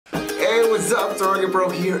what's up? Torge Pro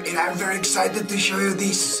here, and I'm very excited to show you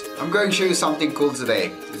this. I'm going to show you something cool today.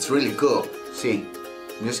 It's really cool. See,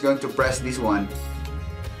 I'm just going to press this one.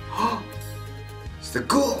 It's the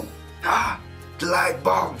cool. The light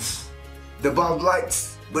bulbs. The bulb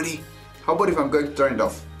lights. Buddy, how about if I'm going to turn it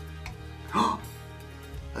off?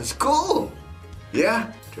 That's cool. Yeah?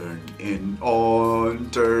 Turn it on,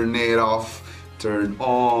 turn it off, turn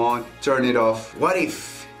on, turn it off. What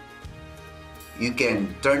if you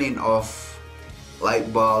can turn it off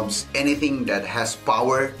light bulbs, anything that has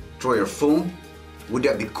power through your phone? Would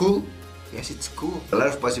that be cool? Yes, it's cool. A lot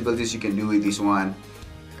of possibilities you can do with this one.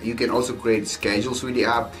 You can also create schedules with the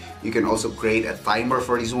app. You can also create a timer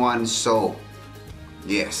for this one. So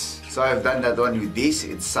yes, so I've done that one with this.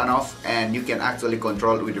 It's Sonoff, and you can actually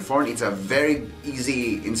control it with your phone. It's a very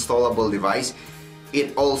easy installable device.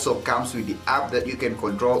 It also comes with the app that you can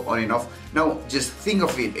control on and off. Now just think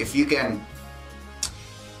of it, if you can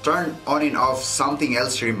turn on and off something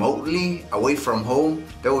else remotely away from home,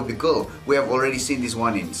 that would be cool. We have already seen this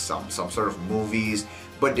one in some sort of movies,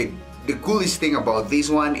 but the coolest thing about this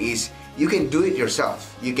one is you can do it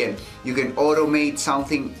yourself. You can automate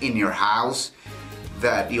something in your house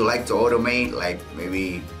that you like to automate, like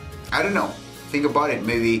maybe, I don't know, think about it,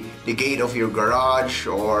 maybe the gate of your garage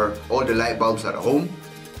or all the light bulbs at home,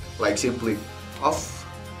 like simply off,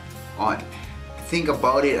 on. Think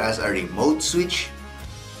about it as a remote switch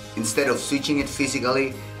instead of switching it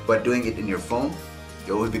physically, but doing it in your phone.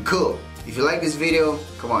 That would be cool. If you like this video,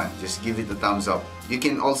 come on, just give it a thumbs up. You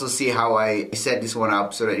can also see how I set this one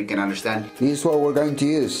up so that you can understand. This is what we're going to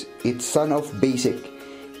use. It's Sonoff Basic,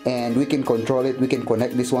 and we can control it. We can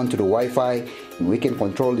connect this one to the Wi-Fi. We can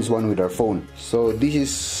control this one with our phone. So this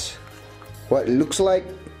is what it looks like.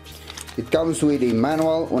 It comes with a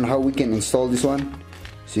manual on how we can install this one,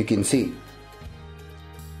 so you can see.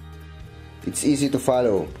 It's easy to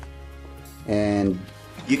follow, and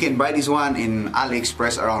you can buy this one in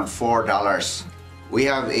AliExpress around $4. We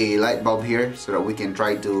have a light bulb here so that we can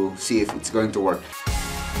try to see if it's going to work.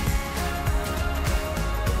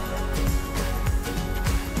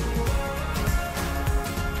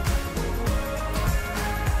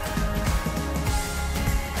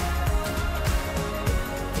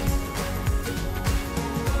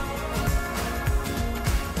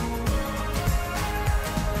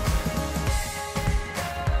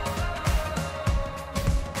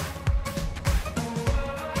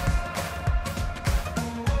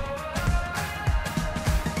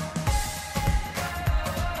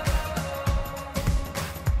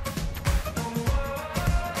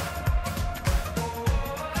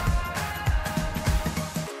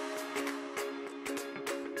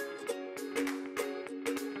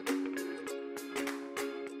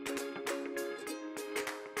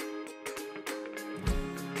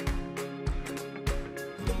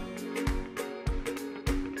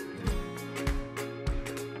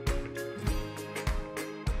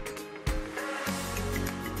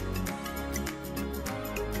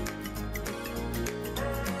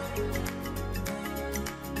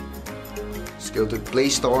 Let's go to Play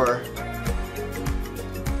Store.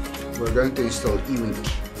 We're going to install eWink.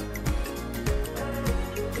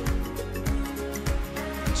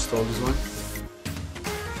 Install this one.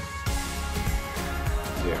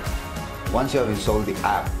 Yeah. Once you have installed the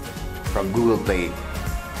app from Google Play,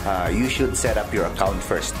 you should set up your account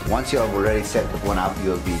first. Once you have already set that one up,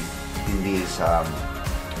 you'll be in this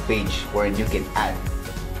page where you can add.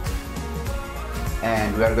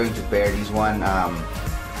 And we are going to pair this one.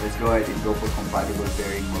 Let's go ahead and go for compatible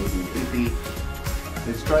pairing mode with EP.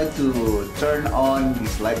 Let's try to turn on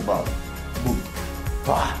this light bulb. Boom.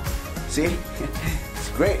 Ah, see? It's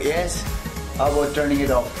great, yes? How about turning it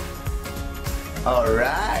off?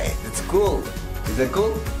 Alright, that's cool. Is that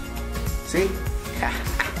cool? See?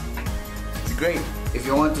 It's great. If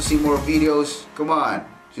you want to see more videos, come on.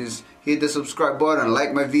 Just hit the subscribe button,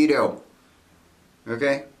 like my video.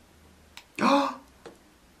 Okay?